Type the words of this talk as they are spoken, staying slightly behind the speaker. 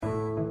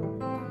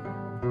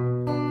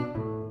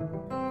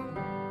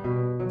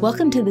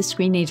Welcome to the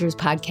Screenagers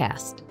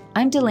podcast.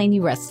 I'm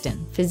Delaney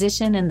Rustin,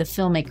 physician and the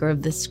filmmaker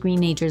of the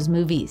Screenagers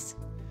movies.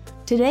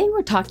 Today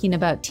we're talking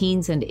about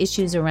teens and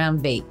issues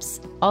around vapes,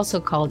 also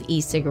called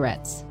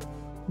e-cigarettes.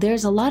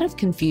 There's a lot of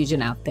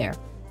confusion out there,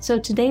 so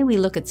today we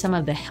look at some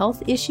of the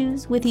health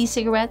issues with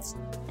e-cigarettes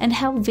and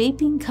how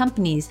vaping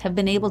companies have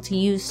been able to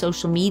use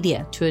social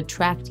media to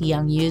attract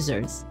young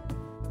users.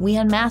 We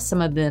unmask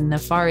some of the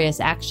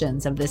nefarious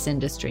actions of this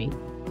industry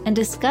and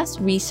discuss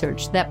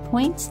research that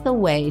points the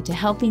way to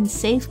helping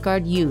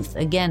safeguard youth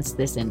against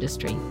this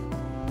industry.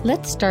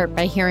 Let's start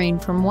by hearing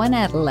from one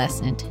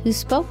adolescent who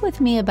spoke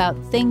with me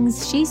about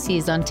things she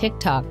sees on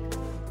TikTok.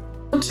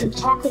 On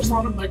TikTok, there's a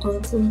lot of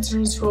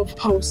micro-influencers who will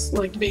post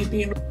like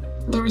vaping.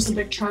 There was a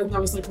big trend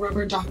that was like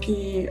rubber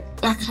ducky,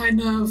 that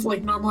kind of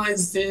like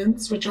normalized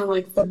Zins, which are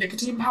like the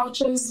nicotine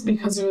pouches,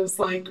 because it was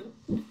like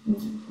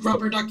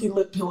rubber ducky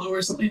lip pillow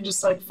or something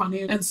just like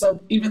funny. And so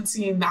even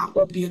seeing that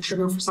would be a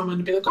trigger for someone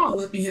to be like, oh,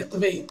 let me hit the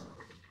vape.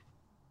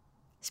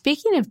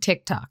 Speaking of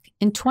TikTok,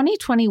 in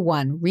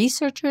 2021,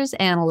 researchers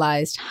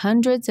analyzed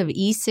hundreds of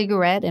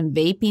e-cigarette and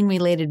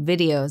vaping-related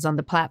videos on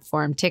the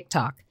platform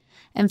TikTok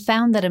and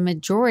found that a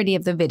majority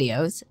of the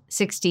videos,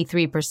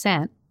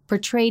 63%,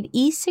 portrayed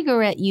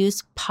e-cigarette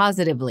use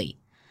positively.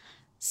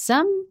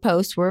 Some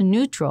posts were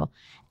neutral,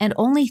 and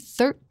only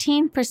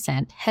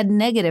 13% had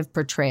negative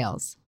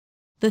portrayals.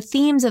 The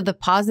themes of the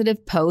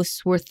positive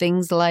posts were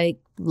things like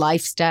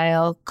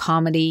lifestyle,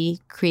 comedy,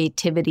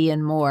 creativity,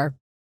 and more.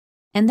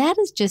 And that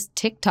is just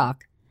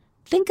TikTok.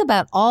 Think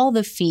about all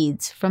the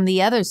feeds from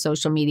the other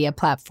social media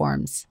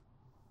platforms.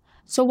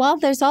 So while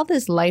there's all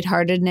this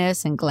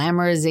lightheartedness and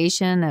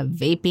glamorization of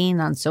vaping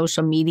on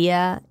social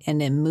media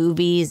and in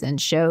movies and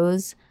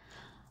shows,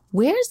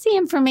 where's the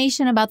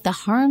information about the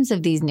harms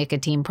of these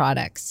nicotine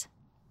products?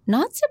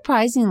 Not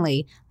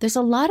surprisingly, there's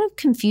a lot of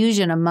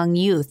confusion among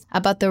youth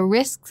about the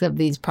risks of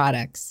these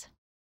products.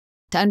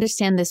 To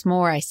understand this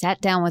more, I sat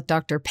down with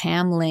Dr.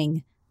 Pam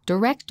Ling,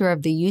 director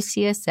of the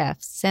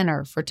UCSF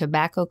Center for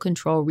Tobacco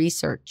Control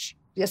Research.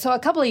 So a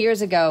couple of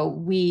years ago,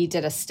 we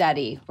did a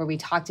study where we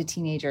talked to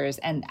teenagers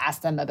and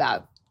asked them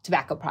about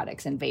tobacco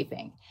products and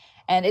vaping.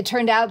 And it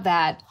turned out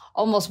that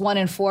almost 1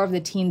 in 4 of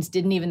the teens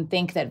didn't even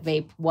think that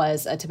vape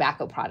was a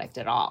tobacco product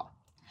at all.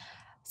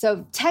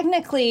 So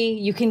technically,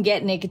 you can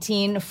get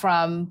nicotine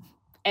from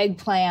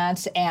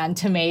eggplant and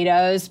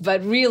tomatoes,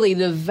 but really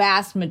the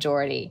vast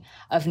majority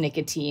of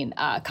nicotine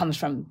comes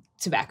from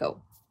tobacco.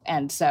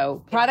 And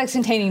so products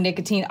containing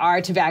nicotine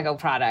are tobacco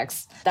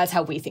products. That's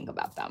how we think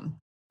about them.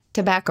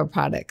 Tobacco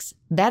products.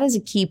 That is a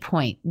key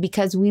point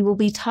because we will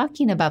be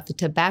talking about the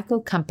tobacco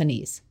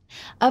companies.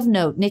 Of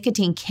note,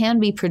 nicotine can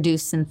be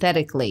produced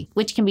synthetically,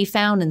 which can be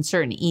found in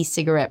certain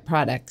e-cigarette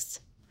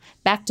products.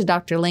 Back to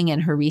Dr. Ling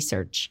and her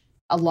research.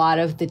 A lot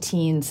of the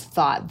teens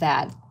thought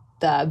that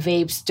the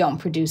vapes don't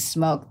produce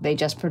smoke, they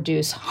just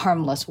produce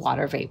harmless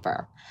water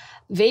vapor.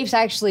 Vapes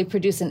actually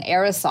produce an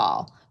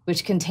aerosol,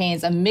 which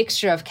contains a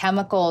mixture of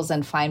chemicals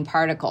and fine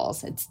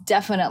particles. It's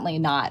definitely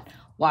not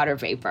water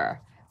vapor.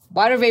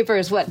 Water vapor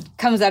is what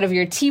comes out of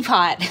your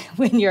teapot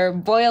when you're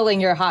boiling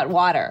your hot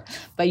water,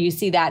 but you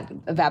see that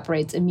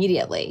evaporates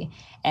immediately.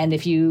 And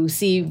if you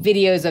see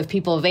videos of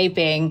people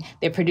vaping,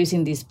 they're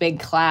producing these big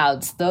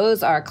clouds.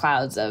 Those are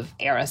clouds of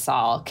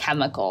aerosol,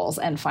 chemicals,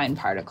 and fine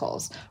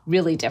particles,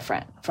 really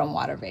different from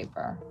water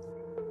vapor.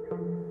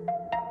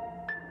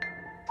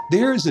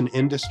 There is an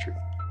industry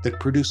that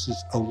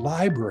produces a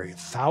library of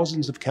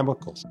thousands of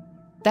chemicals.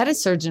 That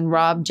is Surgeon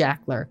Rob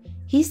Jackler.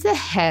 He's the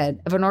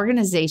head of an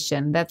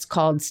organization that's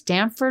called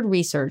Stanford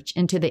Research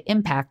into the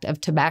Impact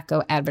of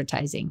Tobacco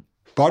Advertising.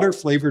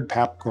 Butter-flavored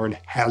popcorn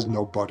has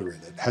no butter in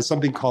it. It has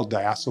something called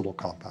diacetyl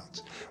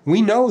compounds.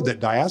 We know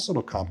that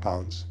diacetyl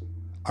compounds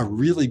are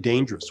really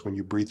dangerous when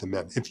you breathe them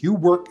in. If you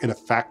work in a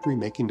factory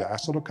making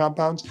diacetyl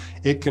compounds,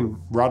 it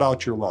can rot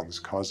out your lungs,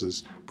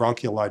 causes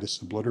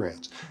bronchiolitis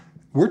obliterans.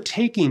 We're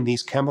taking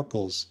these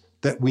chemicals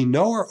that we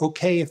know are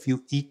okay if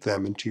you eat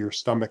them into your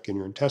stomach and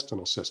your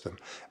intestinal system,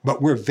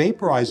 but we're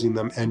vaporizing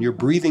them and you're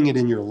breathing it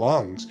in your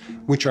lungs,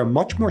 which are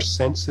much more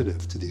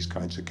sensitive to these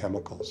kinds of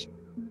chemicals.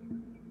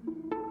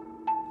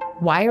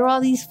 Why are all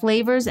these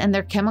flavors and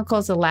their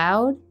chemicals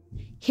allowed?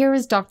 Here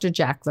is Dr.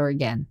 Jackler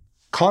again.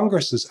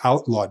 Congress has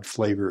outlawed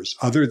flavors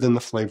other than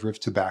the flavor of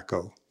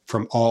tobacco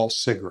from all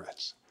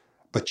cigarettes.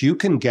 But you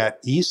can get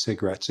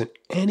e-cigarettes in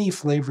any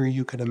flavor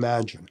you can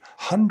imagine.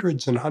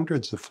 Hundreds and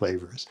hundreds of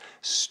flavors.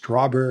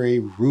 Strawberry,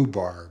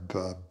 rhubarb,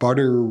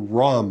 butter,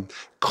 rum,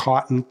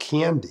 cotton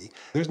candy.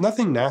 There's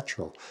nothing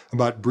natural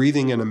about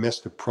breathing in a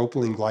mist of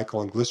propylene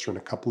glycol and glycerin, a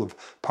couple of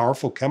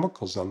powerful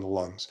chemicals on the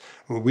lungs.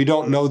 We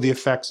don't know the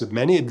effects of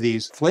many of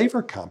these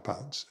flavor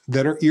compounds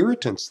that are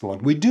irritants to the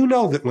lung. We do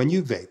know that when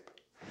you vape,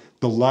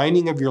 the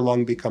lining of your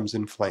lung becomes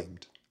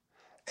inflamed.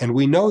 And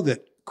we know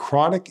that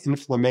chronic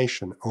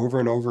inflammation over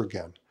and over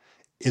again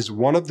is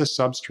one of the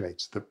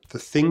substrates, the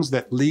things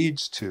that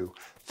leads to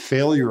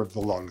failure of the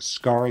lungs,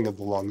 scarring of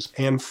the lungs,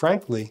 and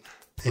frankly,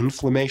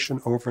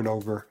 inflammation over and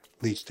over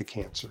leads to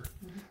cancer.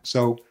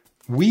 So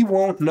we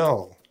won't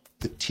know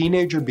The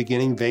teenager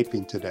beginning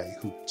vaping today,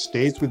 who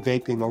stays with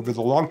vaping over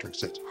the long term,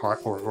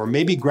 or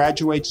maybe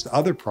graduates to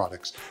other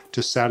products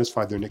to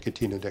satisfy their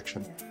nicotine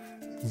addiction,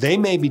 they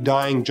may be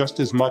dying just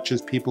as much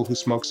as people who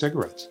smoke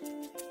cigarettes.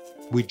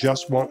 We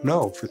just won't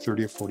know for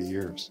 30 or 40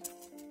 years.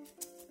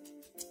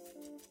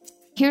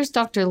 Here's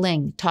Dr.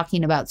 Ling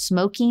talking about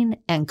smoking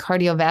and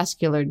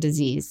cardiovascular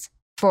disease.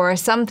 For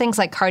some things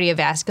like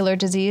cardiovascular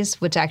disease,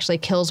 which actually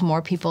kills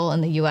more people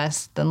in the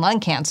US than lung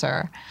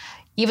cancer,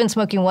 even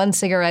smoking one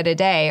cigarette a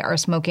day or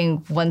smoking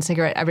one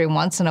cigarette every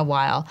once in a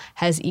while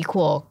has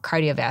equal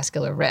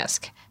cardiovascular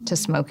risk to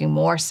smoking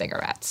more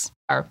cigarettes.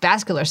 Our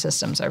vascular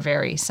systems are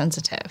very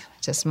sensitive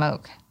to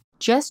smoke.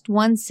 Just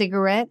one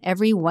cigarette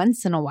every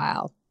once in a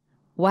while.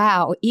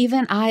 Wow,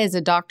 even I as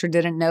a doctor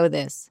didn't know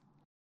this.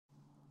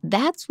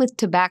 That's with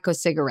tobacco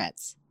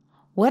cigarettes.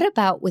 What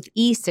about with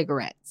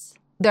e-cigarettes?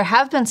 There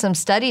have been some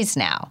studies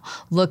now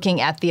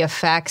looking at the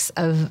effects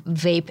of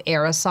vape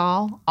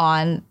aerosol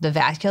on the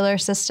vascular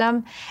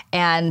system,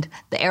 and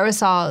the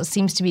aerosol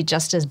seems to be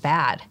just as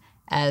bad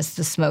as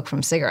the smoke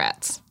from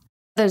cigarettes.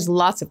 There's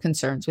lots of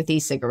concerns with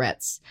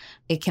e-cigarettes.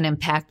 It can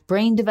impact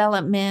brain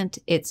development.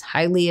 It's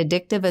highly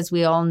addictive, as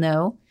we all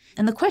know.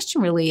 And the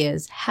question really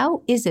is,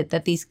 how is it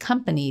that these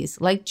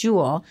companies like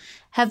Juul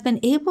have been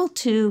able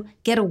to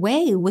get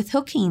away with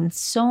hooking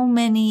so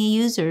many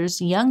users,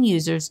 young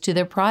users, to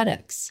their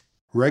products?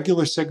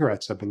 Regular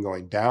cigarettes have been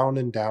going down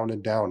and down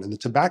and down. And the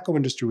tobacco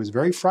industry was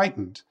very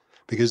frightened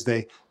because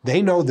they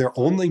know their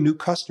only new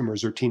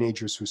customers are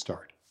teenagers who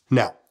start.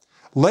 Now,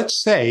 let's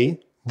say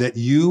that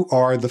you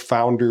are the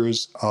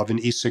founders of an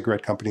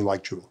e-cigarette company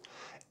like Juul,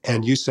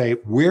 and you say,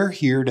 we're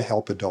here to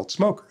help adult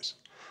smokers.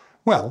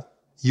 Well,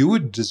 you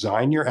would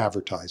design your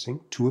advertising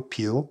to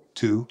appeal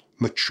to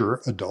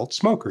mature adult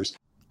smokers.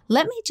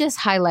 Let me just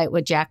highlight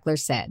what Jackler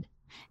said.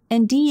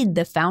 Indeed,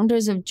 the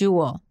founders of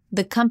Juul,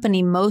 the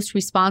company most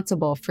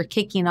responsible for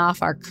kicking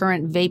off our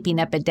current vaping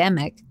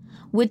epidemic,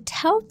 would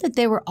tout that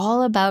they were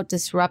all about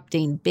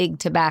disrupting big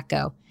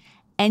tobacco,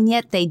 and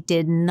yet they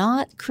did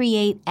not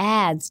create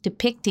ads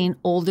depicting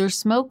older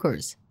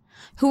smokers,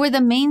 who were the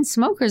main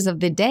smokers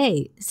of the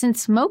day,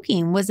 since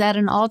smoking was at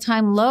an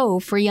all-time low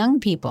for young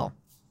people.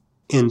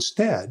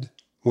 Instead,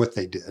 what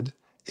they did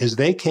is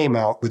they came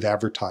out with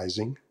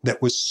advertising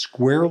that was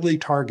squarely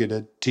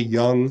targeted to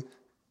young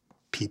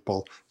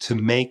people to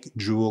make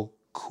Juul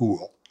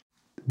cool.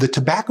 The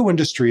tobacco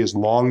industry has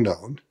long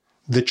known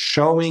that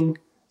showing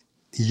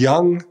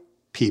young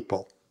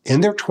people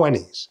in their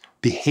 20s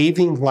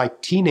behaving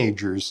like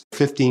teenagers,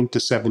 15 to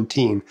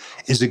 17,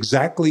 is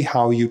exactly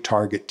how you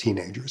target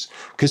teenagers.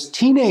 Because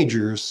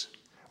teenagers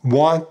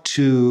want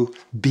to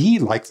be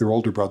like their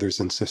older brothers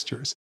and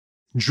sisters.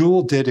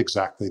 Juul did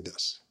exactly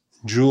this.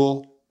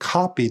 Juul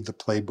copied the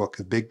playbook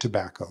of big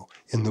tobacco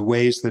in the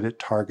ways that it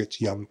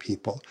targets young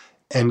people.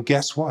 And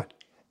guess what?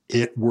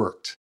 It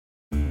worked.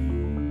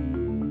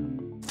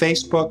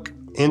 Facebook,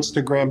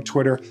 Instagram,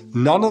 Twitter,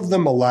 none of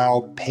them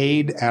allow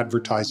paid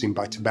advertising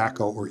by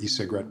tobacco or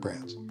e-cigarette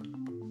brands.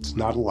 It's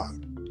not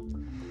allowed.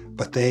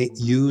 But they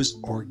use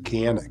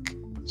organic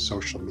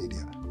social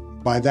media.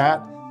 By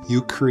that,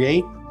 you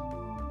create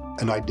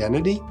an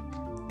identity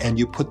and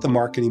you put the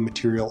marketing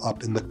material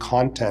up in the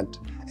content,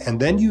 and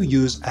then you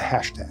use a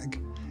hashtag.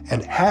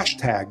 And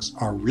hashtags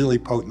are really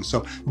potent.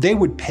 So they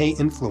would pay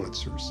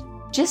influencers.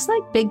 Just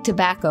like big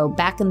tobacco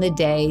back in the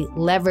day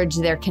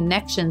leveraged their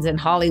connections in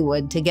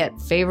Hollywood to get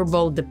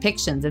favorable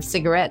depictions of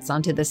cigarettes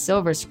onto the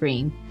silver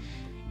screen,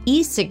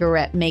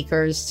 e-cigarette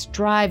makers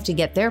strive to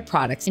get their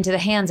products into the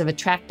hands of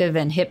attractive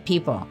and hip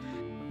people.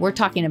 We're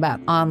talking about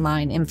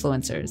online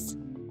influencers.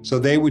 So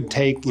they would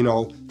take,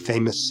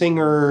 famous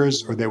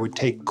singers, or they would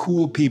take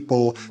cool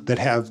people that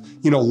have,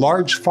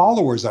 large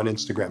followers on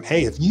Instagram.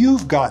 Hey, if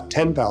you've got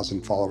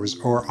 10,000 followers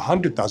or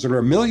 100,000 or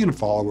 1 million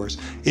followers,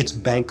 it's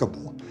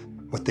bankable.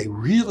 What they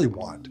really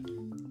want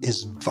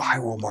is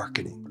viral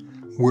marketing,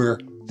 where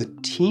the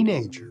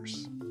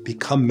teenagers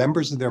become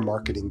members of their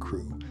marketing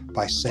crew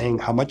by saying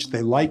how much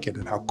they like it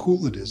and how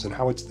cool it is and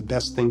how it's the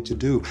best thing to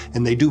do.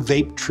 And they do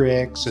vape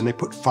tricks and they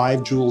put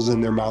 5 Juuls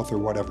in their mouth or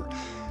whatever.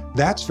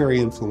 That's very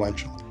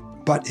influential,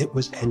 but it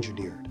was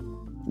engineered.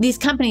 These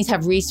companies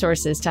have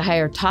resources to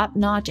hire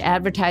top-notch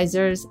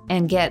advertisers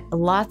and get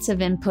lots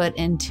of input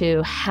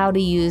into how to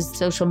use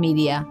social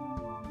media.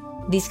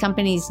 These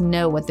companies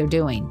know what they're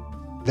doing.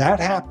 That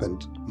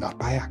happened not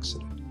by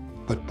accident,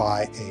 but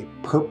by a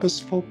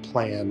purposeful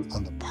plan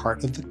on the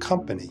part of the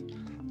company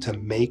to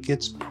make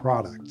its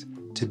product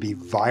to be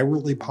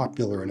virally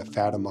popular and a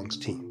fad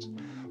amongst teens.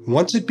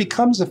 Once it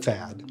becomes a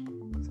fad,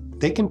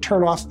 they can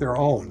turn off their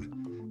own,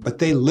 but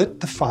they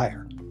lit the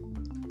fire,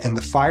 and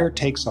the fire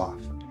takes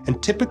off.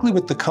 And typically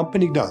what the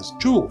company does,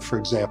 Juul, for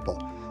example,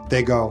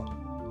 they go,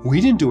 we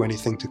didn't do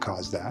anything to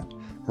cause that,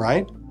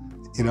 right?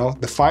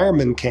 The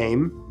firemen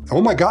came,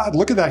 oh my God,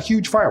 look at that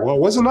huge fire. Well, it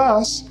wasn't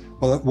us.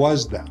 Well, it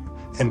was them.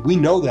 And we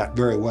know that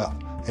very well.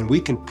 And we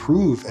can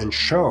prove and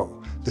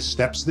show the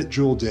steps that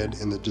Juul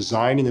did in the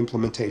design and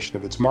implementation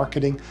of its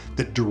marketing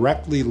that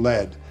directly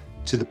led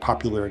to the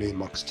popularity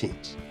amongst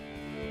teens.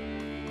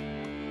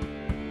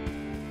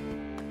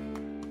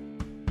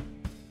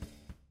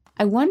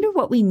 I wonder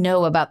what we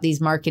know about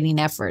these marketing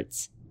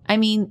efforts. I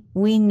mean,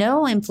 we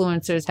know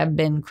influencers have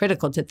been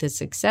critical to the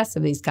success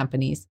of these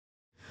companies.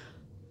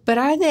 But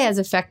are they as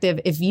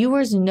effective if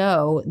viewers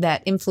know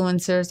that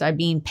influencers are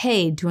being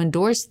paid to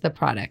endorse the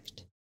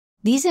product?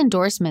 These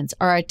endorsements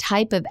are a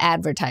type of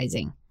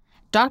advertising.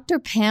 Dr.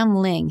 Pam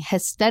Ling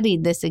has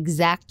studied this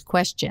exact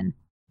question.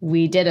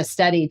 We did a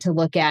study to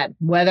look at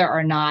whether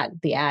or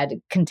not the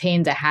ad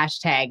contains a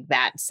hashtag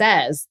that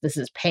says this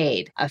is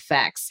paid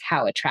affects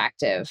how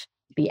attractive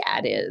the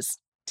ad is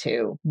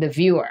to the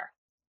viewer.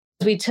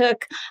 We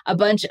took a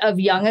bunch of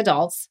young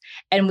adults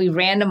and we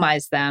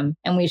randomized them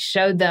and we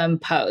showed them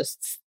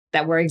posts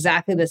that were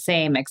exactly the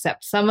same,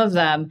 except some of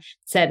them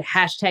said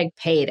hashtag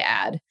paid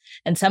ad,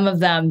 and some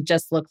of them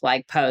just looked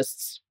like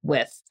posts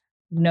with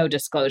no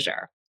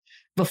disclosure.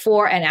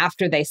 Before and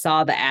after they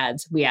saw the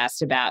ads, we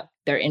asked about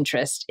their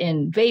interest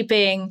in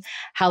vaping,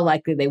 how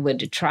likely they would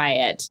to try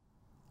it.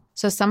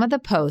 So some of the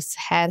posts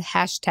had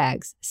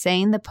hashtags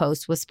saying the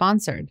post was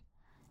sponsored,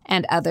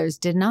 and others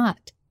did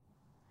not.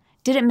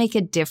 Did it make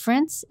a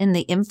difference in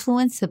the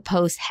influence the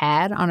post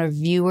had on a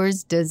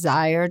viewer's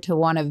desire to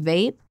want to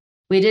vape?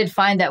 We did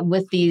find that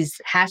with these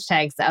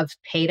hashtags of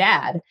paid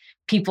ad,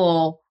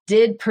 people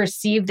did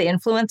perceive the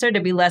influencer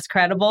to be less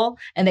credible,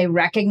 and they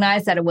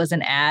recognized that it was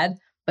an ad,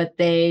 but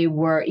they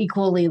were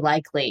equally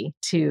likely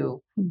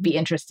to be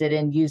interested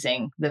in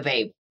using the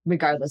vape,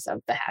 regardless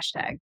of the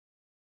hashtag.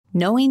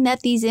 Knowing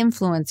that these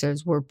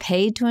influencers were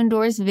paid to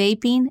endorse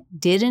vaping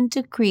didn't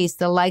decrease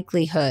the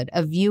likelihood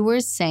of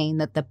viewers saying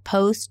that the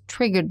post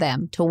triggered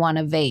them to want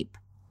to vape.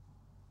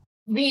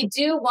 We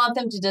do want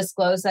them to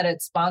disclose that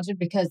it's sponsored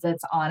because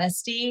that's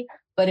honesty.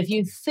 But if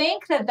you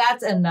think that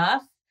that's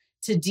enough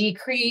to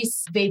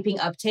decrease vaping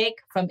uptake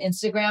from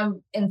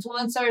Instagram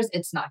influencers,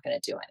 it's not going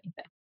to do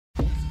anything.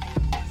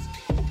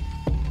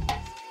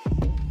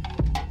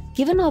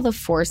 Given all the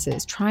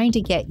forces trying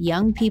to get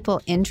young people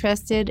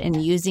interested in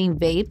using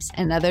vapes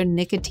and other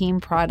nicotine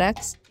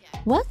products,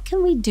 what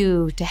can we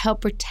do to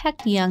help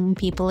protect young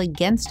people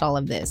against all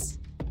of this?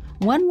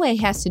 One way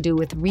has to do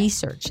with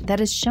research that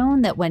has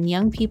shown that when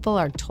young people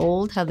are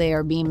told how they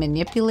are being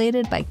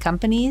manipulated by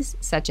companies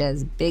such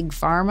as Big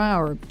Pharma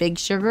or Big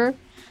Sugar,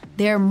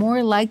 they are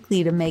more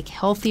likely to make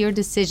healthier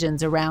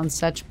decisions around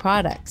such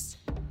products.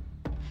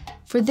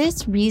 For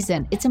this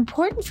reason, it's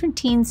important for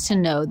teens to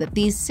know that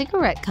these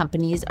cigarette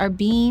companies are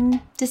being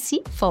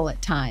deceitful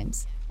at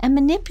times and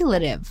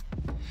manipulative,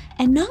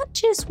 and not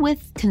just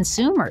with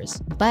consumers,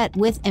 but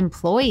with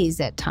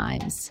employees at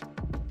times.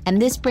 And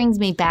this brings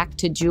me back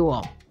to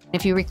Juul.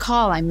 If you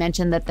recall, I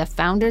mentioned that the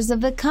founders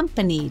of the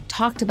company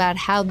talked about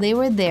how they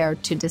were there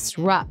to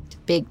disrupt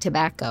big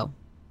tobacco.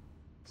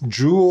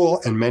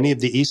 Juul and many of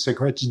the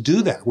e-cigarettes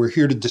do that. We're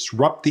here to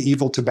disrupt the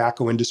evil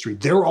tobacco industry.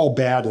 They're all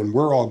bad and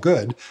we're all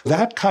good.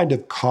 That kind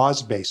of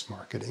cause-based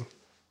marketing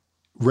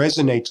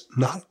resonates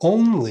not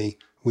only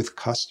with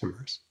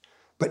customers,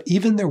 but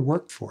even their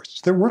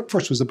workforce. Their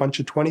workforce was a bunch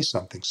of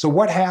 20-somethings. So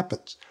what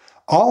happens?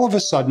 All of a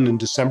sudden in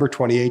December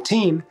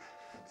 2018,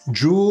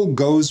 Juul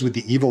goes with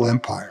the evil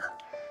empire.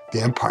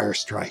 The empire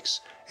strikes,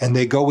 and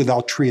they go with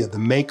Altria, the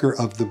maker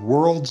of the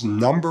world's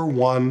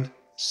 #1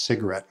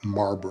 cigarette,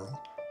 Marlboro,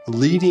 the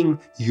leading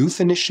youth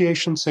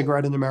initiation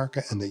cigarette in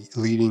America and the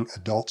leading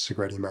adult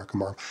cigarette in America,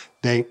 Marlboro.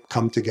 They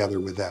come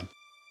together with them.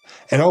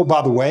 And oh,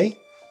 by the way,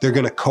 they're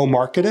going to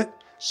co-market it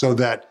so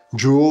that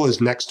Juul is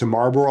next to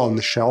Marlboro on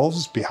the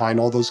shelves behind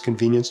all those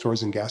convenience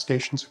stores and gas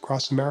stations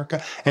across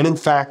America. And in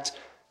fact,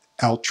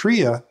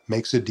 Altria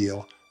makes a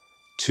deal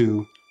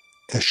to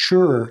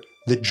assure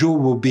that Juul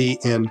will be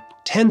in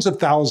tens of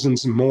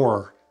thousands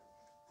more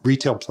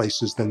retail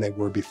places than they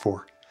were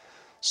before.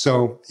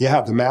 So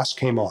yeah, the mask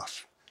came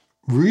off.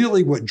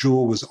 Really what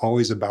Juul was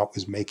always about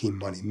was making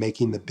money,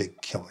 making the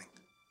big killing.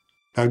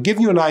 Now, to give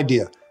you an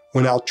idea,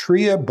 when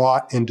Altria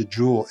bought into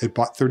Juul, it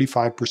bought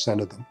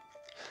 35% of them.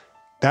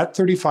 That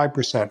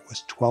 35%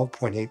 was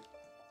 $12.8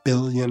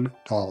 billion.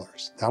 Now,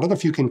 I don't know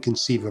if you can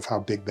conceive of how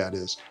big that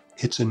is.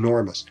 It's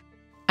enormous.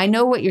 I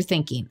know what you're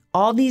thinking.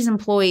 All these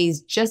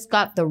employees just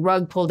got the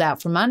rug pulled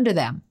out from under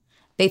them.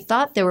 They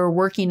thought they were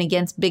working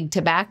against big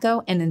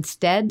tobacco, and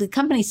instead, the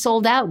company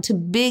sold out to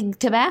big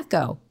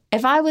tobacco.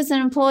 If I was an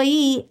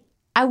employee,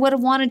 I would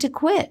have wanted to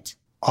quit.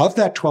 Of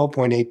that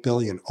 $12.8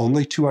 billion,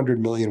 only $200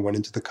 million went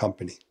into the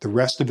company. The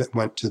rest of it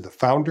went to the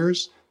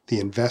founders, the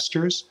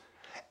investors,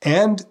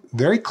 and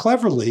very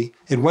cleverly,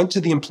 it went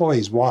to the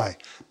employees. Why?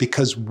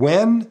 Because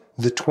when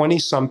the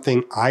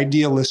 20-something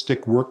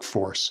idealistic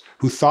workforce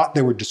who thought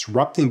they were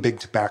disrupting big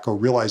tobacco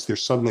realized they're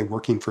suddenly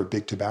working for a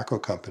big tobacco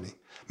company,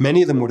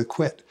 many of them would have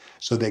quit.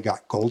 So they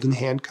got golden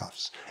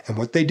handcuffs. And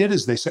what they did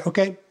is they said,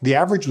 okay, the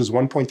average was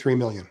 1.3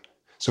 million.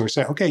 So we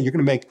say, okay, you're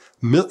going to make,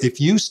 if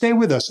you stay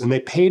with us, and they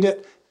paid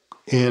it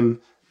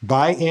in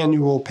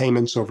biannual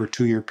payments over a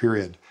 2-year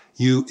period.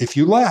 If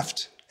you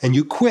left and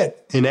you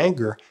quit in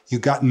anger, you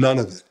got none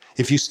of it.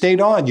 If you stayed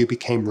on, you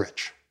became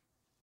rich.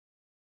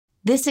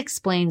 This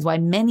explains why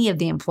many of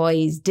the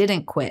employees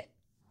didn't quit.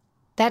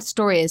 That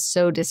story is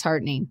so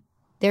disheartening.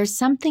 There's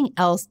something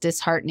else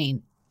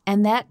disheartening.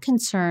 And that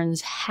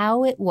concerns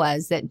how it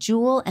was that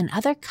Juul and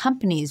other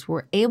companies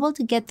were able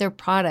to get their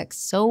products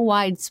so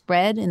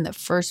widespread in the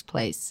first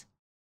place.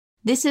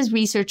 This is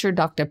researcher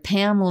Dr.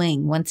 Pam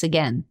Ling once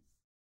again.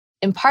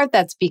 In part,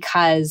 that's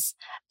because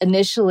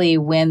initially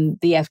when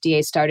the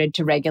FDA started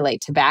to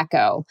regulate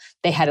tobacco,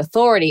 they had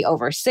authority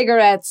over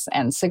cigarettes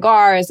and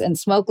cigars and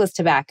smokeless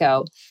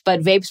tobacco,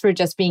 but vapes were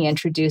just being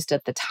introduced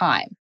at the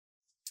time.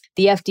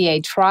 The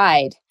FDA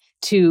tried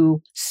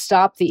to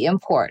stop the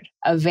import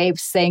of vapes,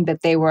 saying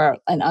that they were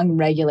an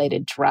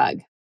unregulated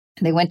drug.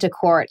 They went to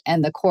court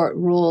and the court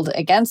ruled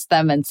against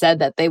them and said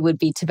that they would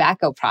be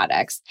tobacco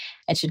products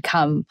and should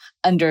come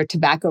under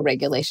tobacco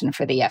regulation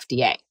for the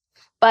FDA.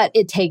 But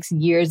it takes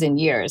years and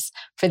years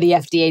for the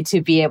FDA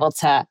to be able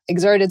to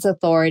exert its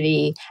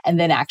authority and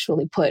then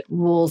actually put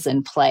rules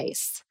in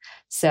place.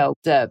 So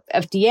the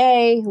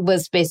FDA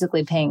was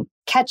basically paying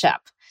catch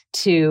up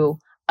to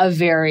a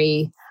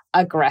very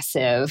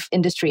aggressive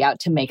industry out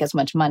to make as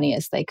much money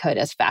as they could,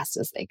 as fast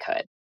as they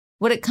could.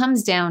 What it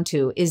comes down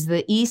to is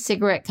the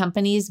e-cigarette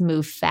companies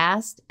moved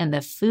fast and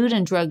the Food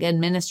and Drug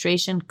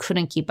Administration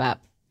couldn't keep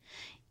up.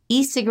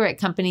 E-cigarette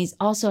companies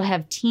also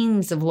have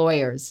teams of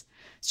lawyers,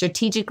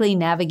 strategically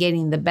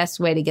navigating the best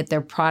way to get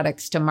their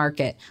products to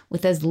market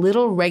with as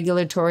little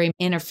regulatory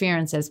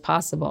interference as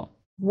possible.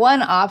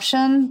 One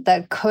option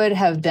that could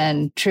have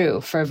been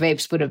true for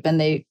vapes would have been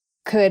they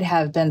could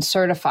have been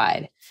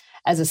certified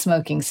as a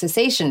smoking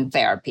cessation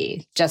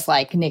therapy, just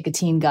like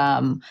nicotine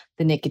gum,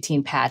 the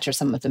nicotine patch, or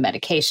some of the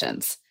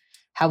medications.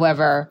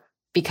 However,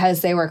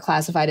 because they were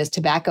classified as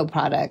tobacco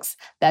products,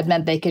 that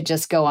meant they could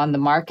just go on the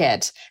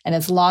market. And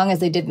as long as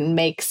they didn't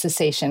make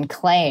cessation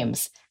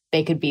claims,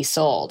 they could be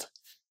sold.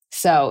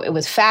 So it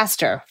was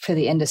faster for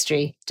the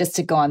industry just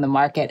to go on the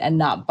market and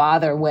not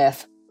bother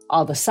with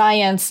all the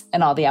science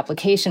and all the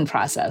application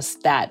process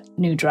that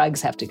new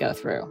drugs have to go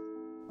through.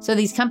 So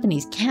these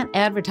companies can't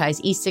advertise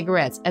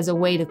e-cigarettes as a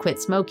way to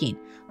quit smoking,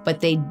 but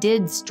they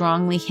did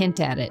strongly hint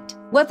at it.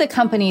 What the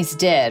companies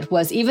did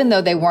was, even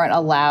though they weren't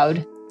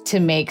allowed to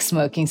make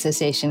smoking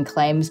cessation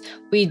claims,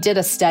 we did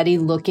a study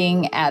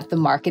looking at the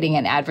marketing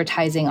and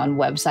advertising on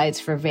websites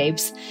for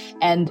vapes,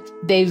 and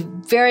they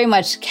very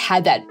much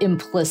had that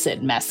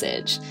implicit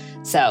message.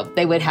 So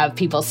they would have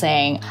people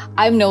saying,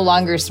 I'm no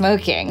longer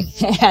smoking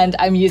and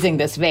I'm using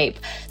this vape.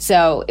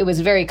 So it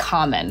was very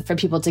common for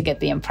people to get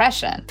the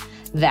impression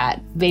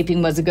that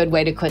vaping was a good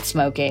way to quit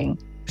smoking.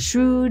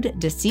 Shrewd,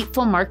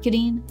 deceitful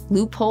marketing,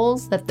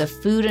 loopholes that the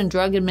Food and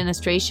Drug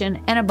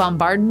Administration, and a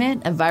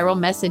bombardment of viral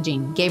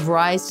messaging gave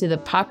rise to the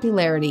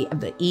popularity of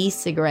the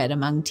e-cigarette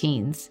among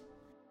teens.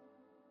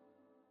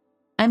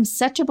 I'm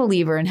such a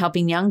believer in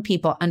helping young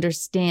people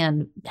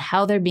understand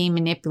how they're being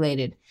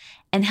manipulated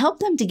and help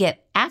them to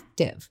get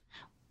active.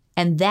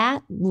 And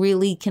that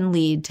really can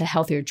lead to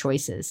healthier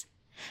choices.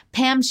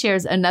 Pam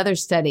shares another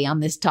study on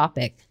this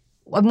topic.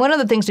 One of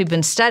the things we've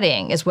been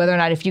studying is whether or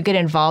not if you get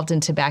involved in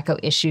tobacco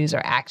issues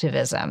or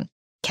activism,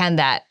 can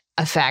that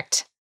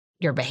affect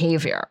your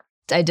behavior?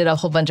 I did a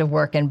whole bunch of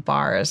work in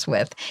bars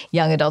with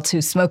young adults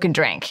who smoke and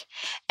drink.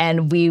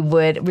 And we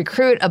would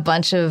recruit a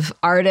bunch of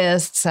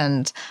artists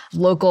and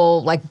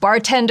local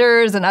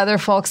bartenders and other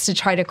folks to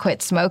try to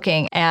quit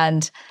smoking.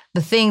 And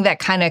the thing that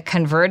kind of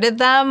converted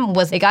them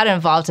was they got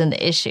involved in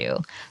the issue.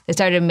 They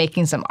started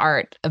making some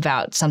art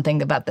about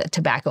something about the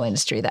tobacco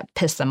industry that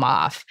pissed them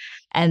off.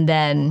 And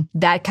then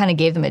that kind of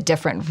gave them a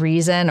different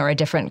reason, or a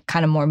different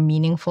kind of more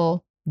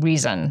meaningful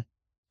reason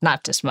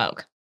not to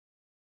smoke.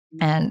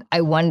 And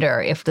I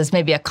wonder if this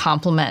may be a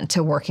complement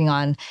to working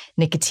on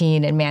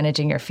nicotine and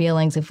managing your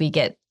feelings, if we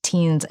get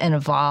teens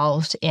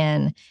involved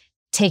in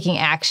taking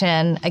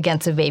action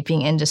against the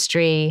vaping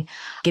industry,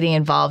 getting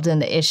involved in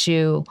the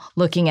issue,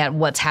 looking at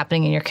what's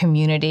happening in your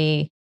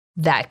community,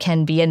 that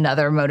can be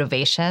another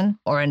motivation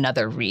or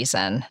another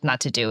reason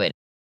not to do it.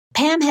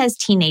 Pam has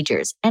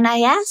teenagers, and I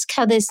ask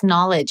how this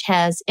knowledge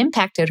has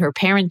impacted her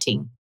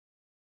parenting.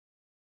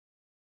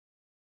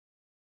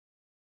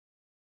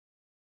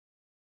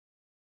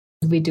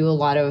 We do a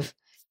lot of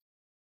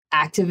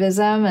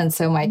activism, and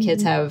so my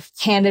kids have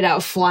handed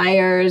out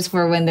flyers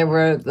for when there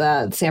were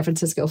the San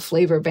Francisco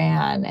flavor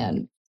ban,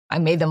 and I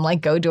made them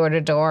go door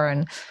to door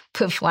and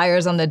put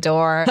flyers on the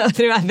door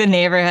throughout the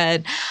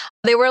neighborhood.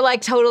 They were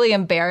totally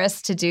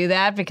embarrassed to do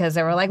that because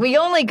they were the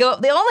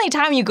only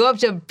time you go up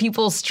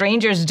to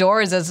strangers'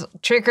 doors is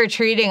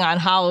trick-or-treating on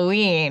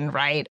Halloween,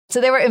 right? So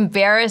they were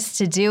embarrassed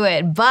to do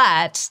it,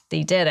 but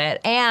they did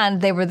it. And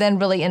they were then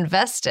really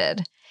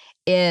invested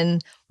in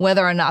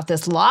whether or not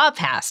this law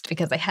passed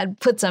because they had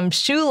put some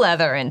shoe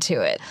leather into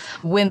it.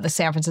 When the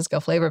San Francisco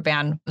flavor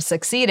ban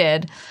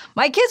succeeded,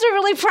 my kids were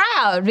really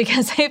proud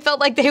because they felt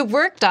like they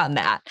worked on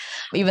that,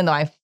 even though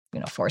I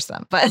forced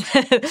them. But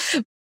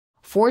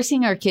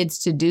forcing our kids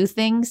to do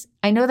things,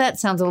 I know that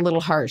sounds a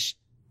little harsh,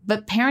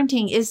 but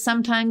parenting is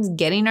sometimes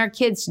getting our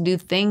kids to do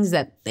things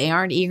that they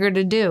aren't eager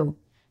to do.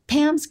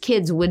 Pam's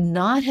kids would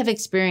not have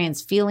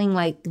experienced feeling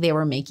like they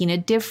were making a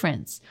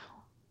difference,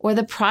 or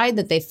the pride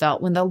that they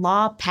felt when the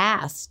law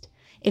passed,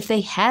 if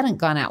they hadn't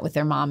gone out with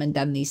their mom and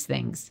done these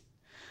things.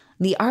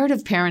 The art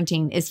of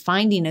parenting is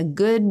finding a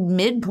good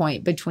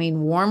midpoint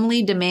between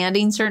warmly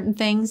demanding certain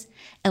things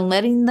and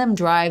letting them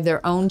drive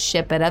their own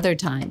ship at other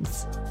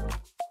times.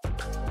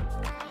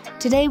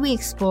 Today, we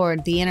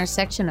explored the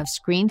intersection of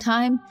screen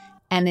time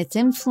and its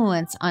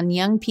influence on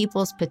young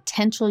people's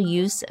potential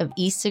use of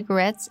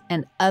e-cigarettes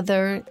and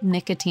other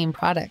nicotine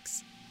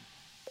products.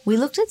 We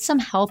looked at some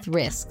health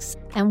risks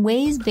and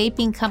ways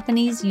vaping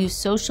companies use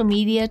social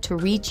media to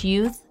reach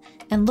youth,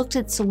 and looked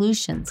at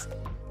solutions,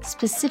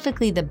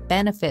 specifically the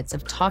benefits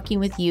of talking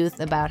with youth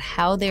about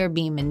how they are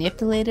being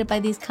manipulated by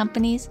these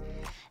companies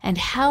and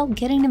how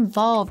getting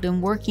involved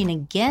in working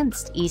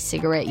against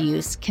e-cigarette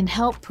use can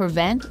help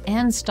prevent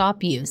and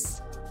stop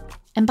use.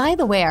 And by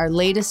the way, our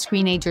latest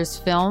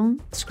Screenagers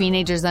film,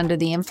 Screenagers Under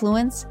the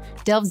Influence,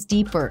 delves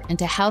deeper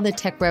into how the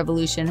tech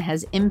revolution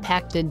has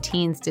impacted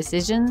teens'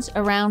 decisions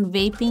around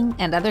vaping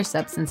and other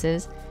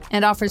substances,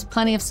 and offers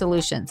plenty of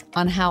solutions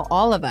on how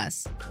all of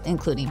us,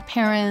 including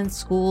parents,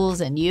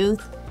 schools, and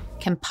youth,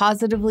 can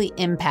positively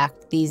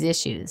impact these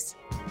issues.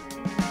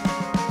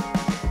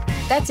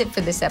 That's it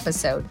for this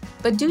episode,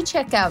 but do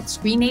check out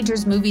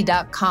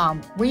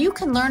ScreenagersMovie.com, where you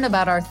can learn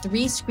about our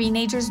 3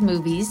 Screenagers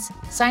movies,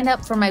 sign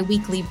up for my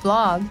weekly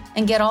blog,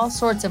 and get all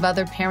sorts of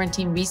other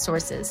parenting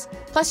resources.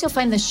 Plus, you'll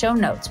find the show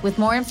notes with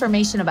more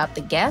information about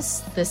the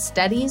guests, the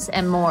studies,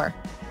 and more.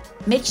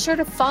 Make sure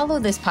to follow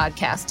this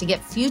podcast to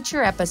get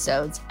future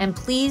episodes, and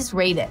please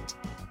rate it.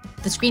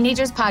 The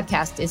Screenagers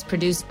podcast is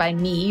produced by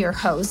me, your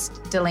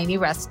host, Delaney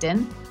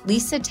Rustin,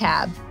 Lisa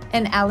Tabb,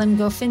 and Alan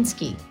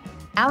Gofinski.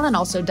 Alan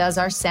also does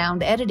our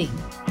sound editing.